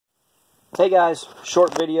Hey guys,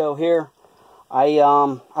 short video here. I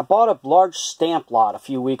bought a large stamp lot a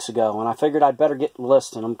few weeks ago, and I figured I'd better get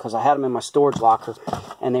listing them because I had them in my storage locker,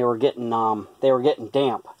 and they were getting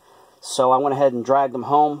damp. So I went ahead and dragged them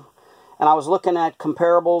home, and I was looking at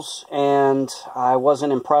comparables, and I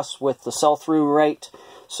wasn't impressed with the sell-through rate.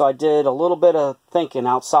 So I did a little bit of thinking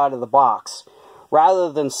outside of the box.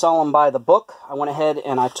 Rather than sell them by the book, I went ahead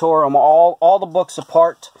and I tore them all the books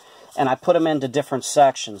apart, and I put them into different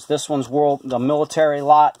sections. This one's the military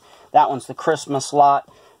lot, that one's the Christmas lot,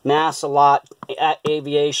 NASA lot,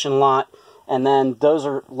 aviation lot, and then those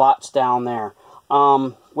are lots down there.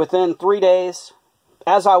 Within 3 days,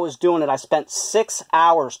 as I was doing it, I spent 6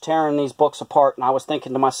 hours tearing these books apart, and I was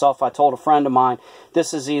thinking to myself, I told a friend of mine,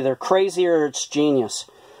 this is either crazy or it's genius.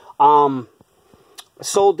 I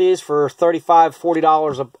sold these for $35,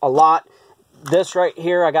 $40 a lot. This right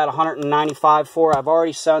here, I got $195 for. I've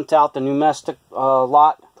already sent out the Pneumatic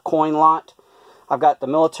lot, coin lot. I've got the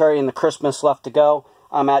military and the Christmas left to go.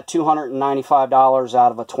 I'm at $295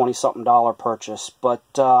 out of a $20-something purchase. But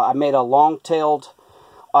I made a long-tailed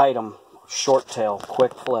item, short tail,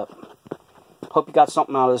 quick flip. Hope you got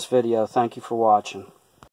something out of this video. Thank you for watching.